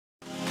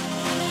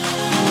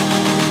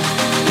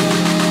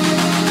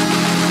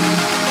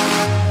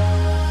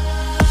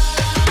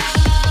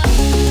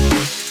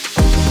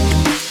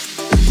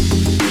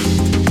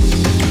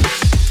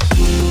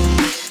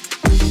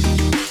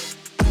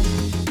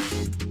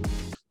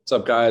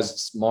What's up, guys?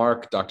 It's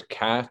Mark, Dr.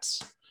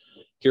 Katz,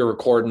 here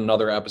recording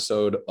another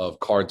episode of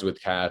Cards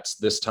with Katz.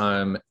 This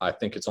time, I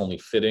think it's only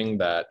fitting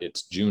that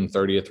it's June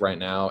 30th right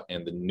now,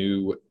 and the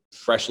new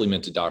freshly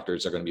minted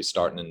doctors are going to be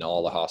starting in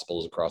all the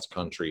hospitals across the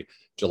country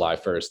July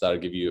 1st. That'll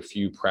give you a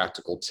few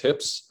practical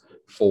tips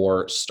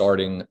for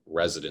starting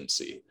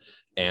residency.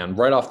 And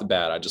right off the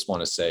bat, I just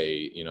want to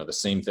say, the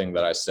same thing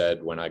that I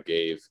said when I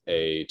gave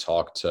a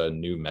talk to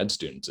new med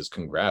students is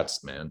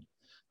congrats, man.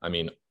 I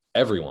mean,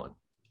 everyone.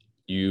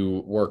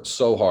 You worked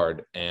so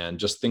hard, and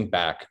just think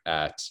back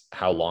at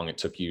how long it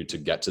took you to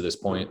get to this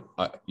point.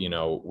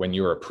 When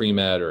you were a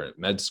pre-med or in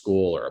med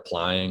school or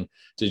applying,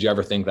 did you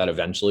ever think that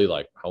eventually,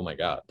 like, oh my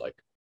God, like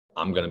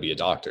I'm going to be a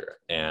doctor?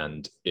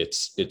 And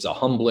it's a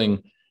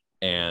humbling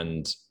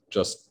and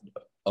just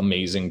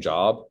amazing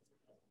job.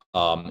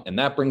 And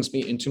that brings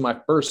me into my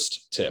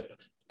first tip.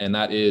 And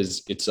that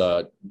is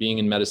being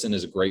in medicine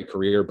is a great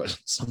career, but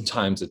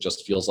sometimes it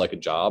just feels like a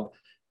job,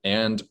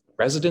 and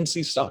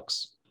residency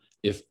sucks.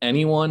 If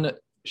anyone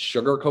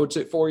sugarcoats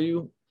it for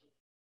you,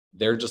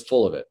 they're just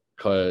full of it,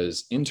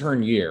 because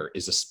intern year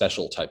is a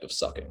special type of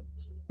sucking.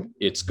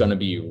 It's going to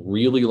be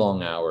really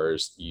long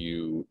hours.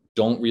 You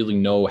don't really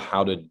know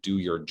how to do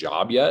your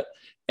job yet.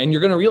 And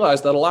you're going to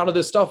realize that a lot of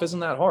this stuff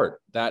isn't that hard,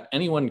 that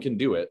anyone can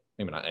do it.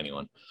 Maybe not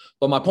anyone.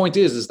 But my point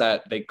is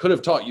that they could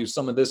have taught you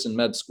some of this in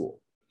med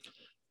school,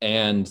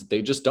 and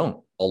they just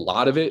don't. A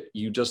lot of it,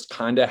 you just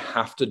kind of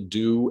have to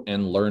do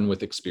and learn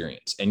with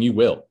experience, and you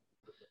will.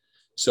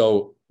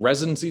 So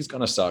residency is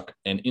going to suck,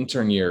 and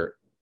intern year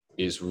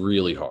is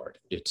really hard.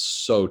 It's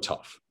so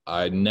tough.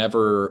 I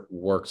never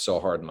worked so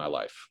hard in my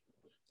life.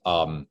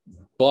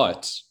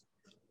 But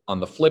on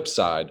the flip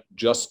side,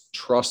 just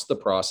trust the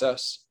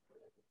process.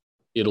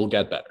 It'll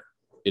get better.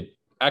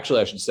 I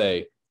should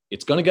say,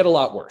 it's going to get a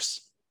lot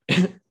worse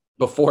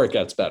before it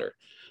gets better.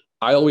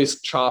 I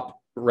always chop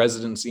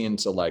residency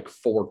into like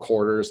 4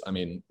 quarters. I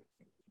mean,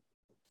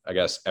 I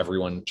guess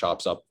everyone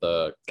chops up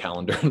the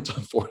calendar into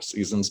 4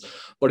 seasons.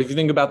 But if you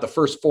think about the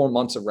first 4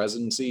 months of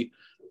residency,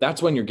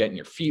 that's when you're getting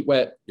your feet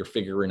wet, you're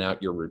figuring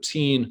out your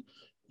routine,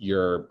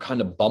 you're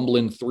kind of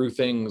bumbling through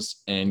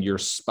things. And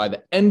by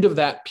the end of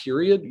that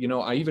period,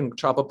 I even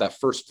chop up that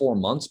first 4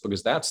 months,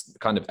 because that's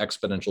kind of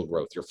exponential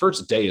growth. Your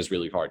first day is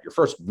really hard. Your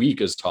first week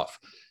is tough.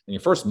 And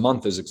your first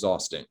month is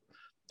exhausting.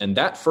 And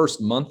that first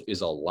month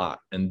is a lot.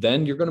 And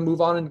then you're going to move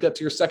on and get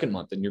to your second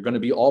month, and you're going to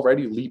be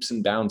already leaps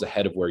and bounds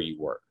ahead of where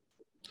you were.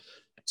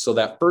 So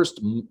that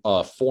first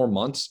 4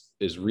 months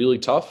is really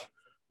tough,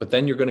 but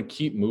then you're going to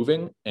keep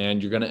moving,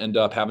 and you're going to end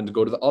up having to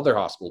go to the other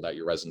hospital that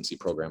your residency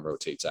program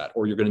rotates at,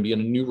 or you're going to be in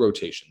a new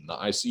rotation in the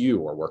ICU,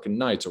 or working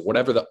nights, or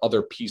whatever the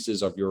other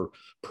pieces of your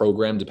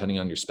program, depending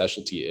on your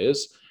specialty,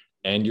 is.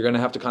 And you're going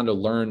to have to kind of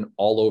learn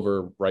all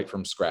over right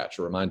from scratch.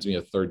 It reminds me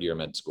of third year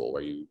med school,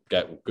 where you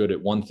get good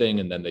at one thing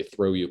and then they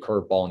throw you a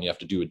curveball and you have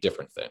to do a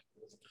different thing.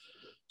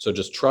 So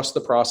just trust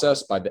the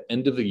process. By the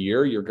end of the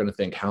year, you're going to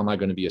think, how am I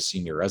going to be a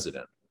senior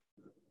resident?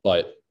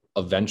 But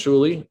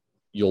eventually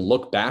you'll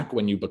look back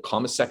when you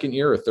become a second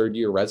year or third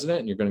year resident,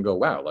 and you're going to go,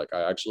 wow, like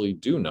I actually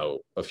do know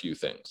a few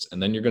things.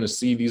 And then you're going to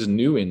see these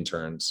new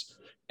interns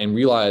and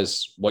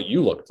realize what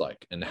you looked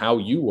like and how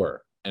you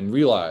were, and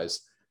realize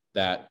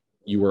that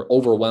you were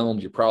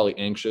overwhelmed. You're probably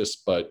anxious,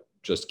 but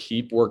just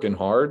keep working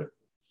hard,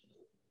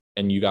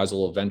 and you guys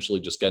will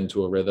eventually just get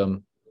into a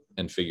rhythm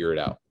and figure it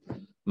out.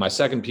 My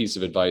second piece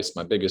of advice,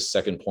 my biggest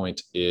second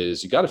point,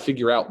 is you got to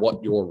figure out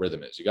what your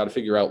rhythm is. You got to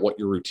figure out what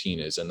your routine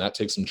is. And that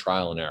takes some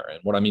trial and error. And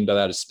what I mean by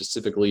that is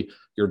specifically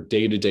your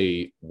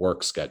day-to-day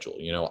work schedule.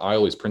 I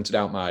always printed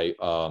out my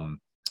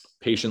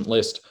patient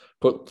list,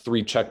 put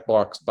 3 check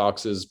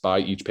boxes by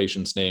each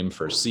patient's name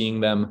for seeing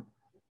them,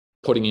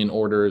 putting in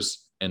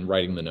orders, and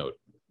writing the note.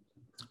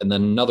 And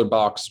then another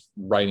box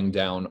writing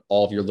down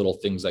all of your little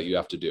things that you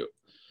have to do.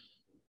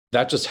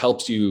 That just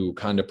helps you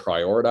kind of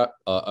prioritize,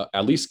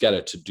 at least get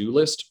a to-do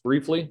list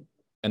briefly,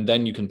 and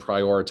then you can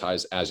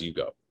prioritize as you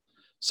go.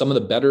 Some of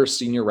the better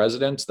senior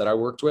residents that I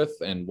worked with,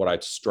 and what I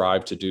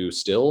strive to do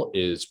still,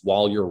 is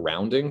while you're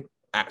rounding,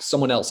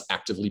 someone else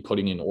actively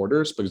putting in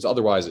orders, because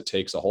otherwise it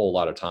takes a whole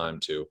lot of time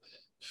to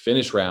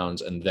finish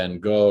rounds and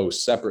then go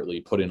separately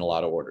put in a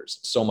lot of orders.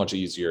 It's so much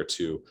easier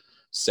to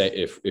say,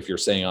 if you're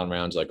saying on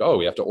rounds like, oh,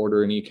 we have to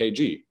order an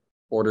EKG,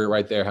 order it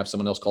right there, have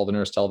someone else call the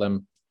nurse, tell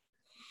them.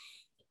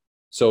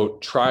 So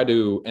try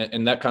to,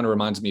 and that kind of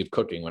reminds me of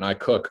cooking. When I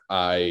cook,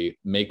 I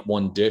make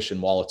one dish,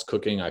 and while it's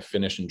cooking, I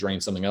finish and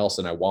drain something else,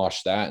 and I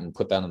wash that and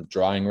put that on the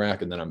drying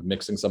rack, and then I'm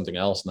mixing something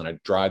else, and then I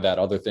dry that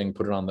other thing,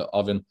 put it on the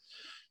oven.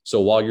 So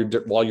while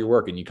you're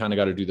working, you kind of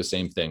got to do the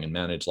same thing and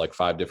manage like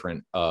 5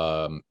 different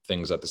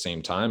things at the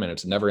same time. And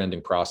it's a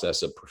never-ending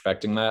process of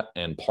perfecting that.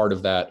 And part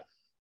of that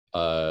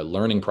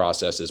learning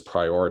process is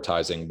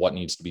prioritizing what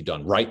needs to be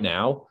done right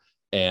now.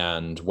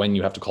 And when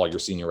you have to call your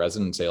senior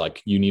resident and say,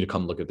 like, you need to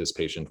come look at this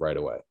patient right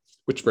away,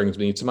 which brings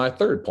me to my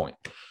third point,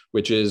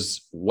 which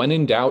is, when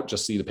in doubt,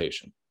 just see the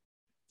patient.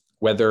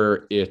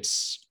 Whether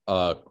it's,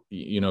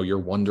 you're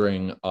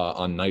wondering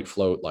on night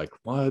float, like,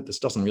 what, this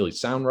doesn't really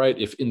sound right.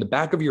 If in the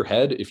back of your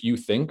head, if you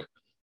think,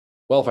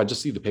 well, if I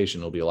just see the patient,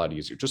 it'll be a lot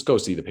easier. Just go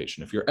see the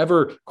patient. If you're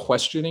ever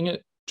questioning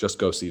it, just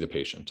go see the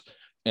patient.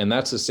 And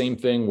that's the same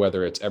thing,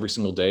 whether it's every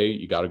single day,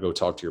 you got to go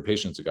talk to your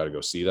patients, you got to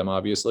go see them,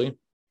 obviously.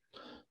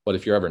 But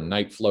if you're ever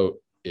night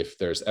float, if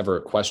there's ever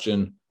a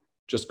question,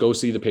 just go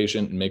see the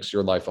patient. It makes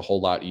your life a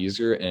whole lot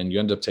easier, and you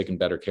end up taking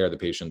better care of the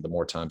patient the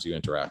more times you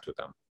interact with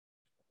them.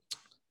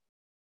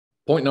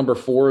 Point number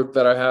 4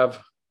 that I have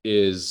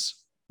is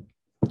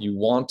you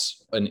want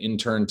an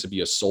intern to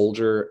be a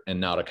soldier and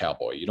not a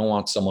cowboy. You don't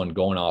want someone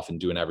going off and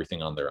doing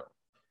everything on their own.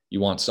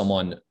 You want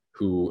someone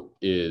who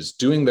is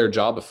doing their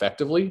job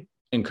effectively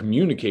and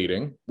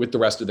communicating with the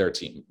rest of their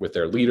team, with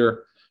their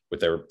leader, with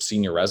their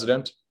senior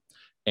resident.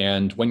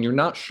 And when you're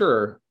not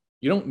sure,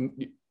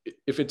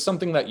 if it's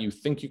something that you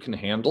think you can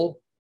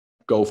handle,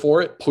 go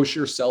for it. Push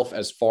yourself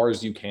as far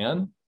as you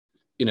can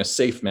in a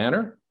safe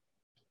manner,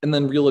 and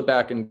then reel it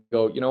back and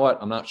go, you know what?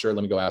 I'm not sure.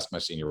 Let me go ask my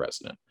senior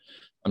resident.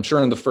 I'm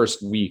sure in the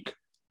first week,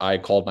 I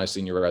called my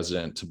senior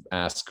resident to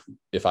ask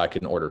if I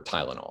can order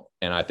Tylenol.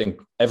 And I think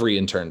every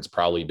intern's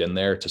probably been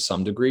there to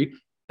some degree,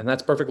 and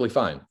that's perfectly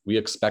fine. We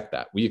expect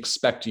that. We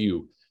expect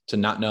you to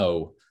not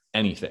know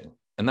anything,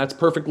 and that's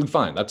perfectly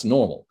fine. That's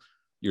normal.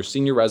 Your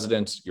senior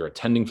residents, your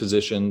attending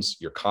physicians,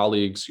 your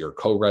colleagues, your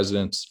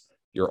co-residents,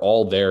 you're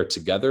all there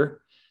together,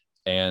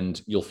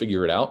 and you'll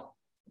figure it out.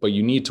 But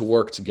you need to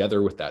work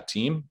together with that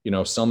team.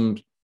 Some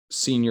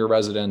senior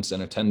residents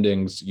and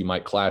attendings you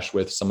might clash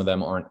with. Some of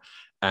them aren't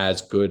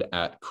as good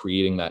at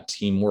creating that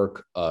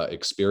teamwork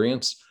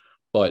experience.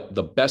 But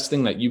the best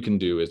thing that you can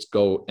do is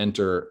go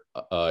enter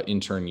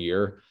intern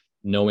year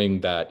knowing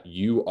that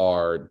you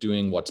are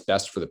doing what's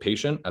best for the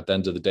patient. At the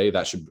end of the day,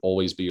 that should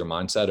always be your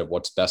mindset of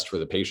what's best for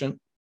the patient.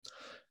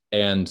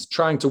 And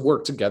trying to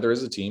work together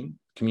as a team,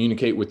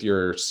 communicate with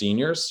your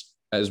seniors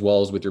as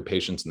well as with your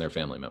patients and their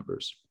family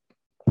members.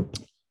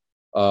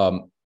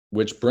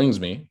 Which brings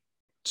me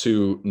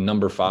to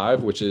number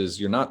 5, which is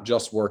you're not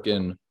just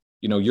working,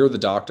 you're the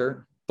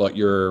doctor, but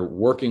you're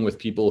working with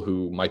people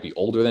who might be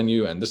older than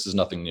you. And this is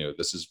nothing new.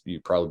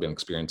 You've probably been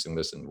experiencing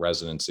this in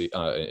residency,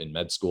 in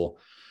med school,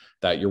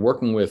 that you're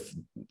working with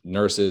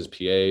nurses,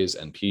 PAs,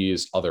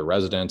 NPs, other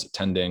residents,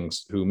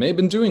 attendings who may have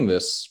been doing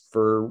this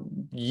for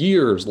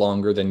years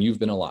longer than you've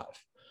been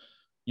alive.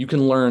 You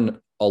can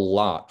learn a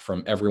lot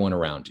from everyone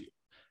around you.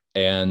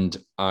 And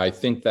I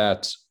think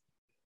that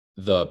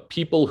the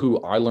people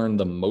who I learned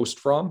the most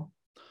from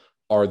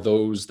are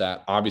those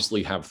that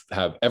obviously have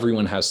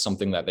everyone has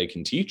something that they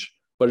can teach,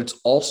 but it's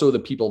also the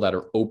people that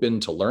are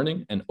open to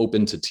learning and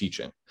open to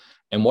teaching.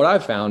 And what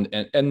I've found,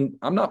 and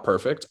I'm not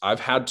perfect, I've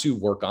had to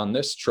work on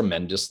this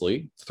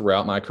tremendously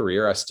throughout my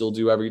career. I still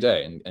do every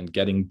day, and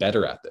getting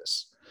better at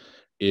this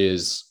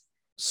is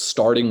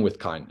starting with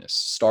kindness,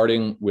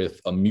 starting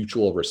with a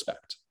mutual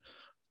respect.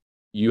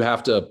 You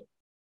have to,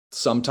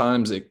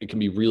 sometimes it can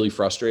be really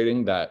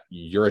frustrating that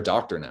you're a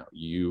doctor now.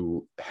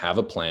 You have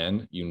a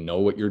plan, you know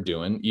what you're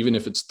doing, even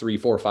if it's 3,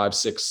 4, 5,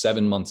 6,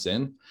 7 months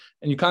in,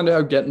 and you kind of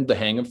are getting the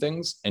hang of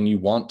things, and you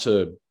want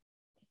to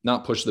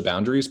not push the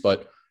boundaries,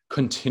 but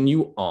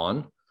continue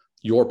on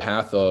your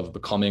path of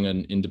becoming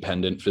an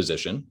independent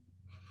physician.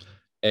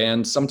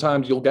 And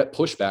sometimes you'll get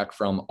pushback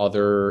from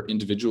other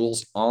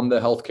individuals on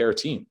the healthcare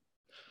team.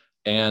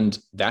 And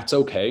that's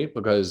okay,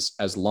 because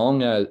as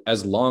long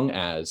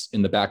as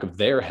in the back of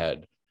their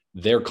head,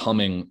 they're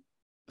coming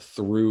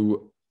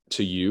through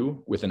to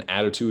you with an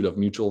attitude of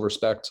mutual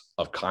respect,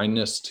 of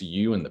kindness to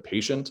you and the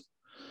patient,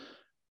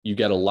 you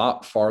get a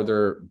lot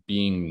farther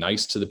being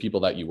nice to the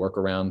people that you work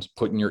around,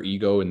 putting your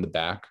ego in the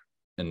back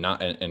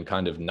and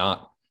kind of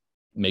not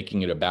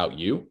making it about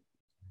you.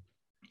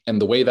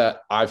 And the way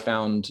that I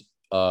found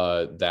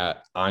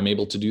that I'm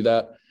able to do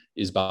that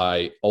is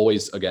by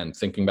always, again,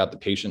 thinking about the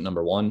patient,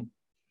 number 1,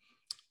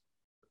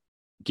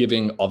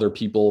 giving other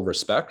people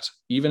respect.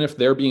 Even if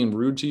they're being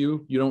rude to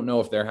you, you don't know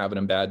if they're having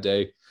a bad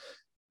day.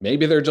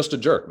 Maybe they're just a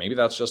jerk. Maybe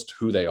that's just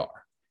who they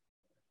are.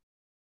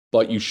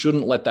 But you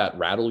shouldn't let that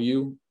rattle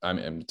you. I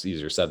mean, it's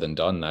easier said than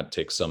done. That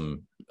takes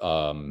some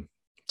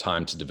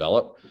time to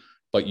develop.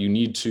 But you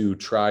need to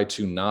try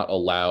to not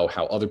allow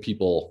how other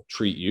people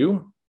treat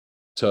you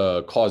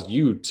to cause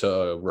you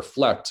to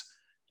reflect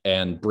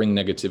and bring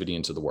negativity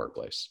into the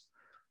workplace.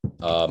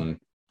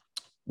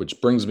 Which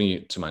brings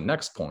me to my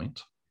next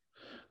point,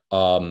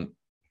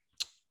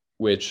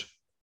 which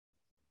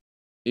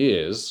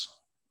is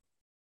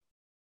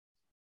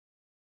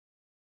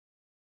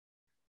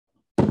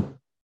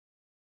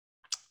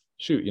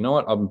shoot, you know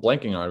what? I'm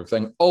blanking on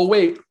everything. Oh,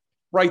 wait,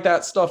 write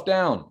that stuff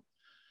down.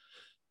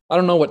 I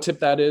don't know what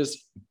tip that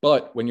is,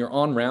 but when you're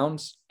on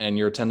rounds and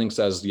your attending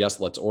says, yes,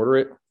 let's order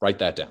it, write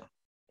that down.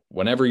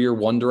 Whenever you're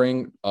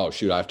wondering, oh,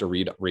 shoot, I have to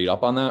read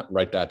up on that,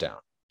 write that down.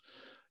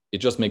 It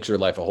just makes your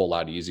life a whole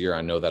lot easier. I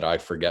know that I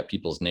forget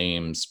people's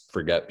names,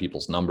 forget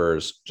people's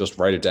numbers. Just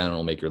write it down and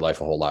it'll make your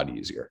life a whole lot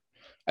easier.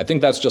 I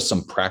think that's just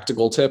some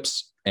practical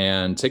tips.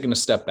 And taking a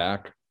step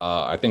back,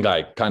 I think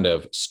I kind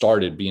of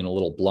started being a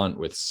little blunt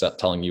with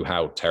telling you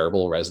how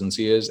terrible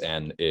residency is,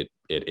 and it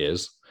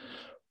is.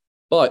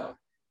 But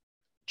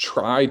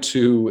try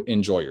to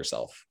enjoy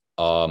yourself.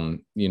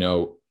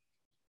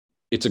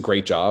 It's a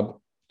great job.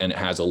 and it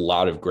has a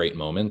lot of great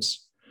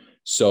moments.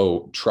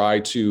 So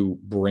try to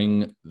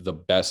remember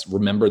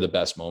the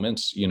best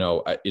moments.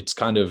 It's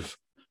kind of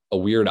a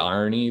weird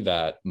irony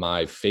that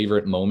my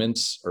favorite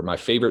moments or my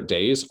favorite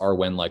days are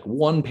when like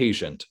one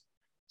patient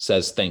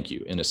says thank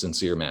you in a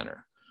sincere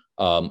manner.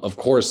 Of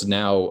course,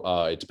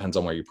 now it depends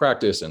on where you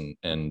practice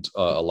and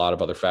a lot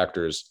of other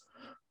factors.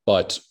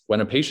 But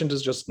when a patient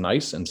is just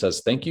nice and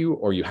says thank you,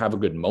 or you have a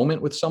good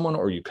moment with someone,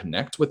 or you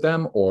connect with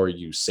them, or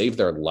you save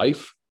their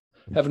life,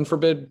 heaven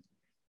forbid,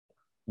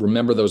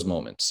 remember those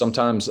moments.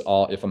 Sometimes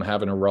if I'm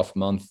having a rough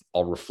month,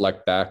 I'll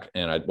reflect back,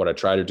 and what I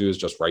try to do is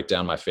just write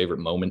down my favorite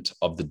moment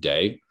of the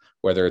day,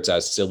 whether it's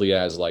as silly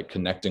as like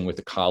connecting with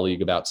a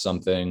colleague about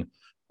something,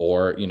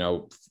 or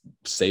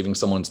saving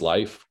someone's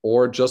life,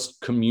 or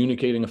just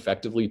communicating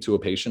effectively to a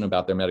patient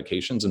about their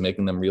medications and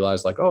making them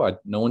realize like, oh,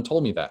 no one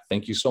told me that.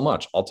 Thank you so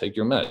much. I'll take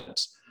your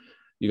meds.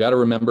 You got to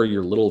remember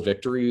your little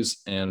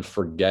victories and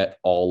forget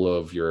all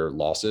of your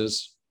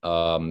losses.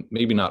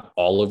 Maybe not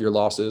all of your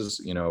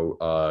losses. You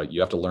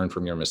have to learn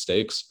from your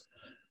mistakes,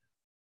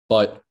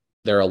 but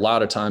there are a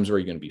lot of times where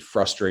you're going to be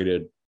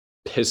frustrated,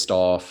 pissed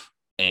off,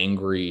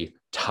 angry,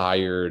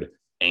 tired,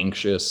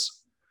 anxious.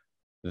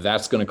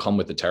 That's going to come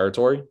with the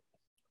territory,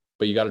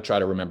 but you got to try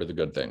to remember the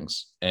good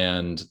things.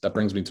 And that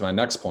brings me to my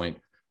next point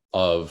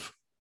of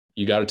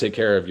you got to take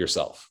care of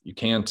yourself. You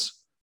can't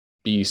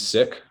be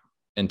sick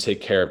and take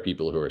care of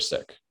people who are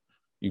sick.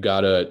 You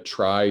got to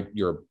try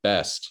your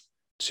best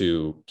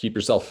to keep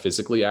yourself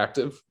physically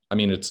active. I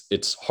mean,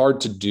 it's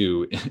hard to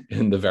do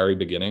in the very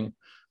beginning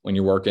when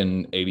you're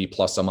working 80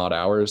 plus some odd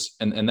hours.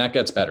 And that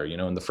gets better.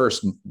 In the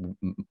first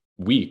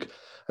week,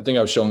 I think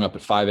I was showing up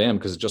at 5 a.m.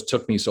 because it just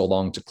took me so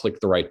long to click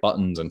the right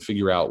buttons and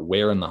figure out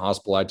where in the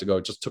hospital I had to go.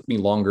 It just took me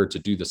longer to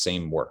do the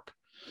same work,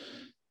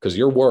 because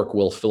your work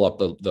will fill up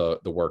the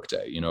work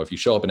day. If you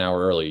show up an hour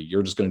early,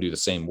 you're just going to do the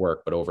same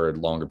work, but over a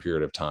longer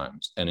period of time.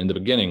 And in the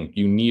beginning,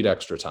 you need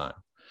extra time.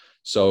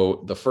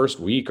 So the first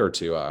week or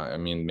two,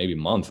 maybe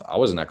month, I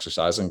wasn't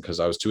exercising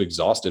because I was too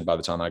exhausted by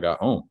the time I got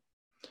home.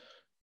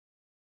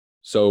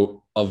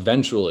 So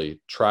eventually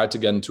try to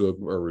get into a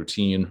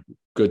routine,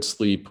 good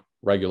sleep,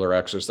 regular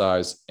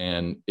exercise.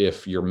 And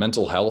if your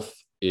mental health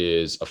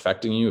is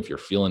affecting you, if you're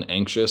feeling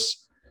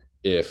anxious,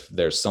 if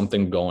there's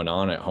something going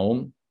on at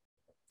home,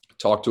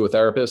 talk to a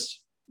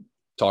therapist,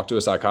 talk to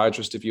a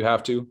psychiatrist if you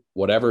have to.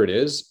 Whatever it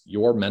is,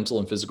 your mental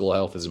and physical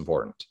health is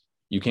important.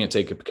 You can't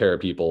take care of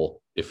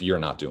people if you're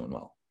not doing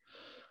well.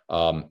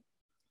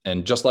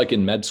 And just like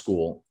in med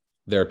school,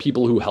 there are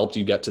people who helped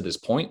you get to this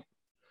point.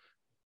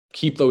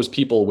 Keep those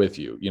people with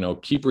you,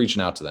 keep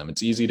reaching out to them.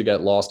 It's easy to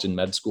get lost in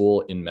med school.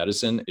 In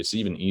medicine, it's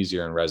even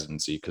easier in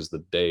residency because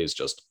the days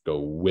just go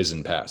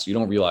whizzing past. You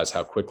don't realize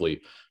how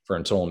quickly for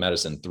internal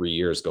medicine 3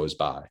 years goes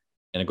by,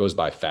 and it goes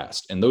by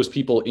fast. And those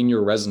people in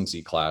your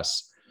residency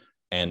class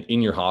and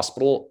in your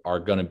hospital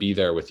are going to be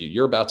there with you.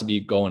 You're about to be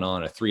going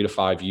on a 3 to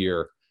 5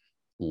 year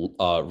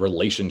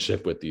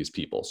relationship with these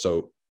people.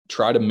 So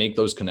try to make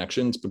those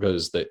connections,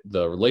 because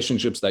the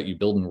relationships that you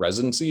build in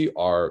residency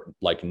are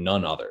like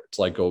none other. It's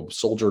like a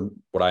soldier,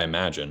 what I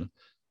imagine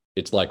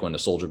it's like when a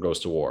soldier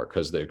goes to war,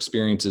 because the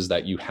experiences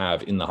that you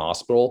have in the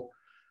hospital,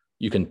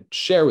 you can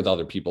share with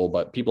other people,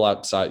 but people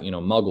outside,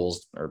 muggles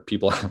or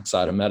people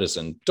outside of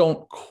medicine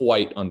don't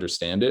quite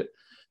understand it.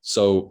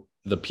 So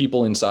the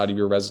people inside of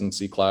your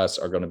residency class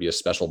are going to be a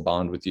special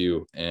bond with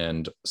you.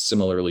 And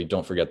similarly,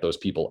 don't forget those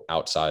people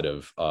outside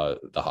of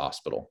the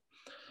hospital.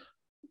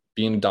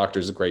 Being a doctor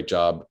is a great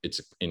job.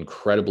 It's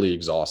incredibly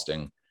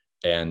exhausting.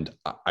 And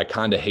I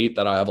kind of hate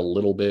that I have a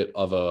little bit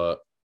of a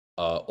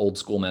old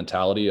school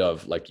mentality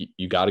of like,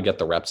 you got to get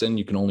the reps in.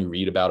 You can only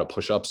read about a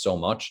push-up so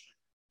much.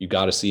 You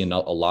got to see a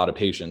lot of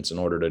patients in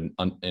order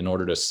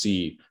to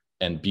see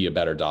and be a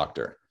better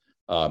doctor.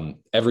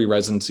 Every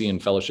residency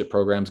and fellowship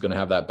program is going to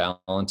have that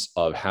balance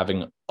of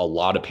having a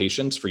lot of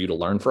patients for you to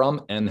learn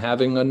from and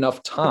having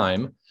enough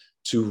time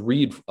to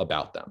read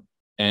about them.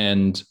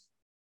 And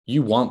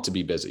you want to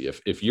be busy.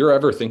 If you're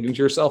ever thinking to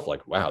yourself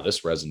like, wow,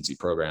 this residency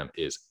program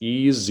is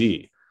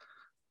easy,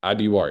 I'd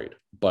be worried,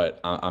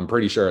 but I'm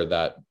pretty sure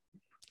that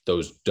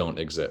those don't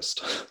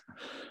exist.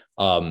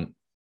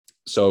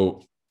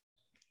 So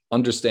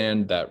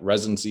understand that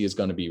residency is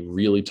going to be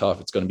really tough.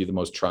 It's going to be the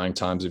most trying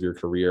times of your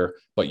career,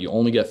 but you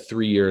only get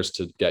 3 years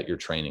to get your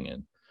training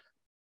in.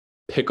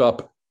 Pick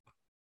up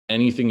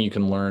anything you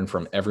can learn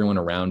from everyone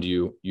around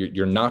you.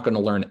 You're not going to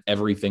learn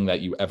everything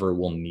that you ever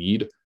will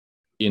need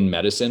in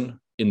medicine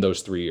in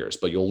those 3 years,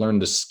 but you'll learn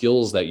the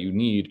skills that you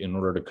need in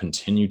order to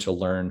continue to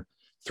learn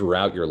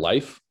throughout your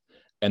life.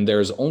 And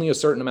there's only a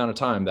certain amount of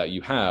time that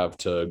you have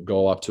to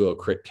go up to a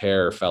crit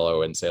care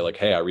fellow and say like,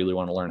 hey, I really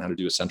want to learn how to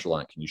do a central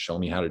line. Can you show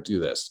me how to do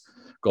this?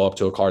 Go up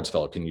to a cards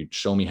fellow. Can you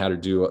show me how to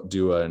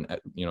do an,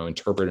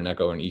 interpret an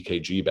echo and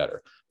EKG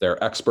better? There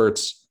are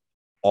experts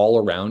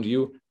all around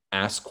you.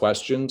 Ask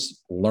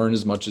questions, learn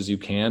as much as you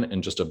can,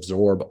 and just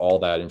absorb all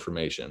that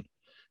information.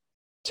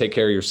 Take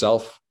care of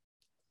yourself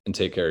and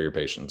take care of your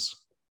patients.